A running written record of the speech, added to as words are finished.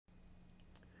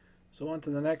So on to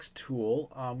the next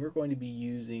tool. We're going to be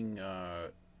using,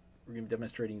 we're going to be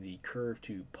demonstrating the curve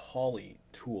to poly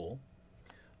tool.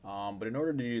 But in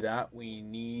order to do that, we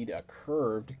need a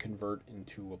curve to convert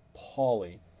into a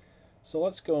poly. So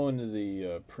let's go into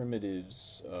the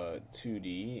primitives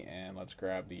 2D and let's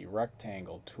grab the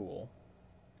rectangle tool.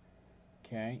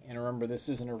 Okay, and remember this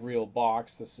isn't a real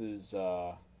box. This is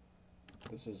a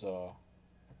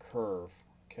curve.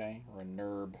 Okay, or a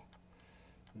NURB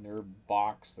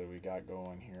box that we got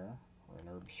going here, or a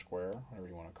NURB square, whatever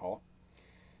you want to call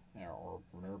it, or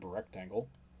NURB rectangle.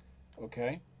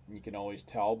 Okay, and you can always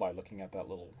tell by looking at that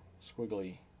little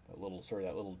squiggly, that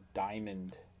little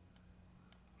diamond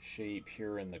shape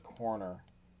here in the corner.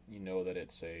 You know that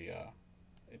it's a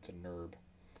NURB,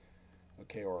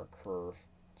 okay, or a curve.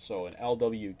 So in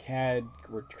LWCAD,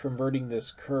 we're converting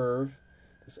this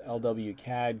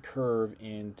LWCAD curve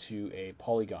into a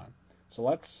polygon. So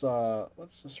let's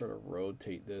just sort of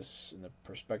rotate this in the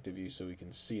perspective view so we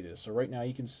can see this. So right now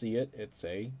you can see it. It's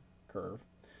a curve.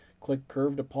 Click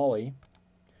curve to poly,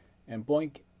 and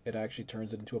boink, it actually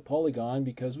turns it into a polygon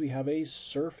because we have a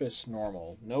surface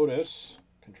normal. Notice,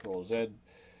 Control Z,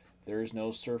 there is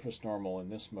no surface normal in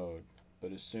this mode.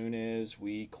 But as soon as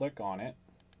we click on it,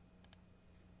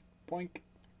 boink,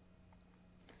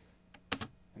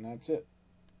 and that's it.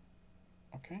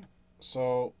 Okay,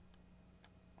 so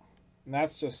and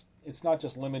that's just, it's not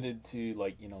just limited to,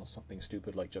 like, you know, something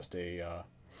stupid like just a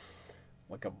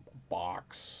like a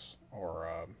box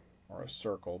or a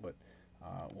circle, but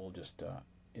we'll just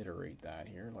iterate that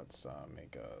here. Let's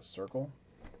make a circle.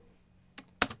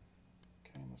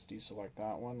 Okay, let's deselect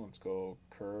that one. Let's go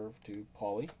curve to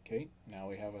poly. Okay, now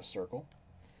we have a circle.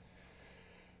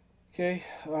 Okay,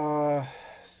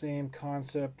 same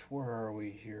concept. Where are we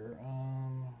here?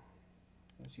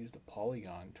 Let's use the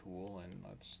polygon tool and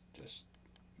let's just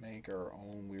make our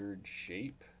own weird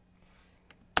shape.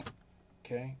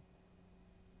 Okay.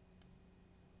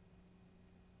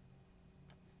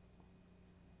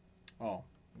 Oh,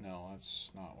 no,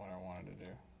 that's not what I wanted to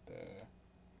do.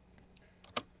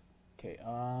 Okay,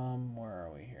 where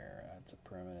are we here? That's a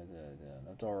primitive.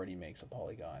 That already makes a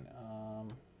polygon.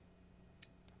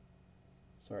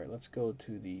 Sorry, let's go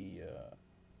to the,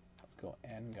 let's go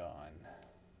n-gon.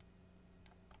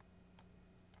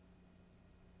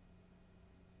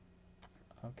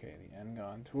 Okay, the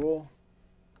n-gon tool,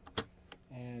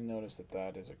 and notice that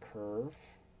that is a curve.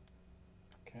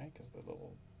 Okay, because the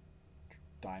little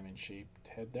diamond-shaped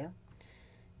head there.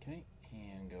 Okay,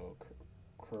 and go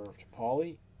curve to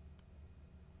poly.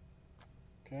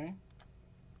 Okay,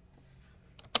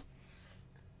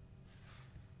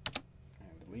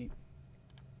 and delete.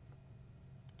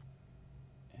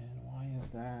 And why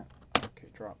is that? Okay,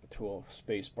 drop the tool,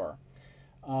 spacebar.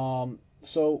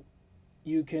 So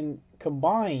you can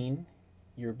combine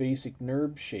your basic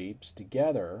NURB shapes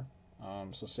together.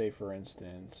 So say for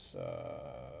instance,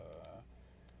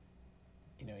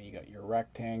 you know, you got your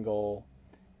rectangle,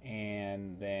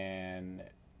 and then,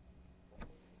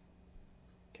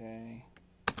 okay,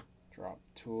 drop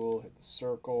the tool, hit the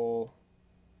circle.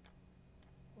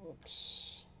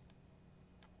 Oops.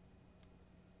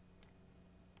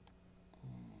 We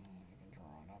can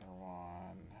draw another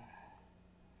one.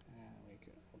 And we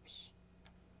can, oops.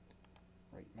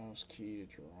 Right mouse key to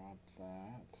drop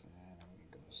that. And we can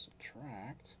go to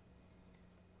subtract.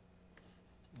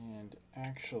 And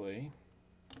actually,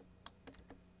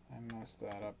 I messed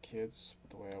that up, kids,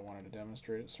 the way I wanted to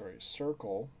demonstrate it. Sorry,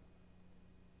 circle.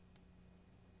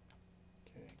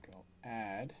 Okay, go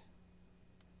add.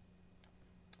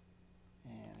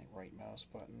 And a right mouse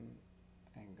button.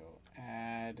 And go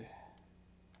add.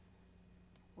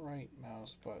 Right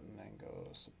mouse button and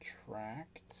go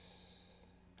subtract.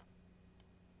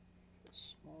 Make it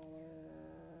smaller.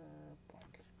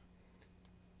 Blank.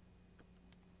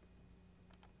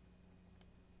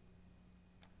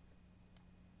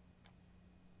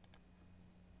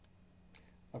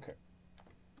 Okay.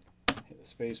 Hit the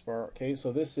space bar. Okay,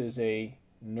 so this is a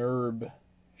NURB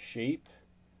shape.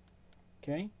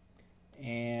 Okay.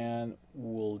 And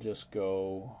we'll just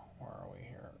go, where are we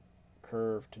here?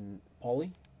 Curve to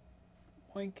poly.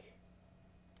 Boink.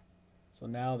 So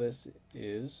now this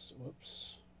is,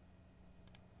 whoops,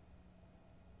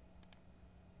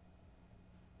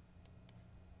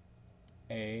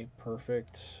 a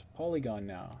perfect polygon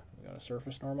now. We got a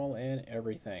surface normal and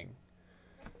everything.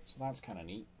 So that's kind of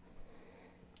neat.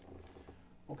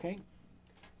 Okay,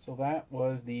 so that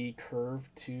was the curve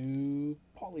to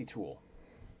poly tool.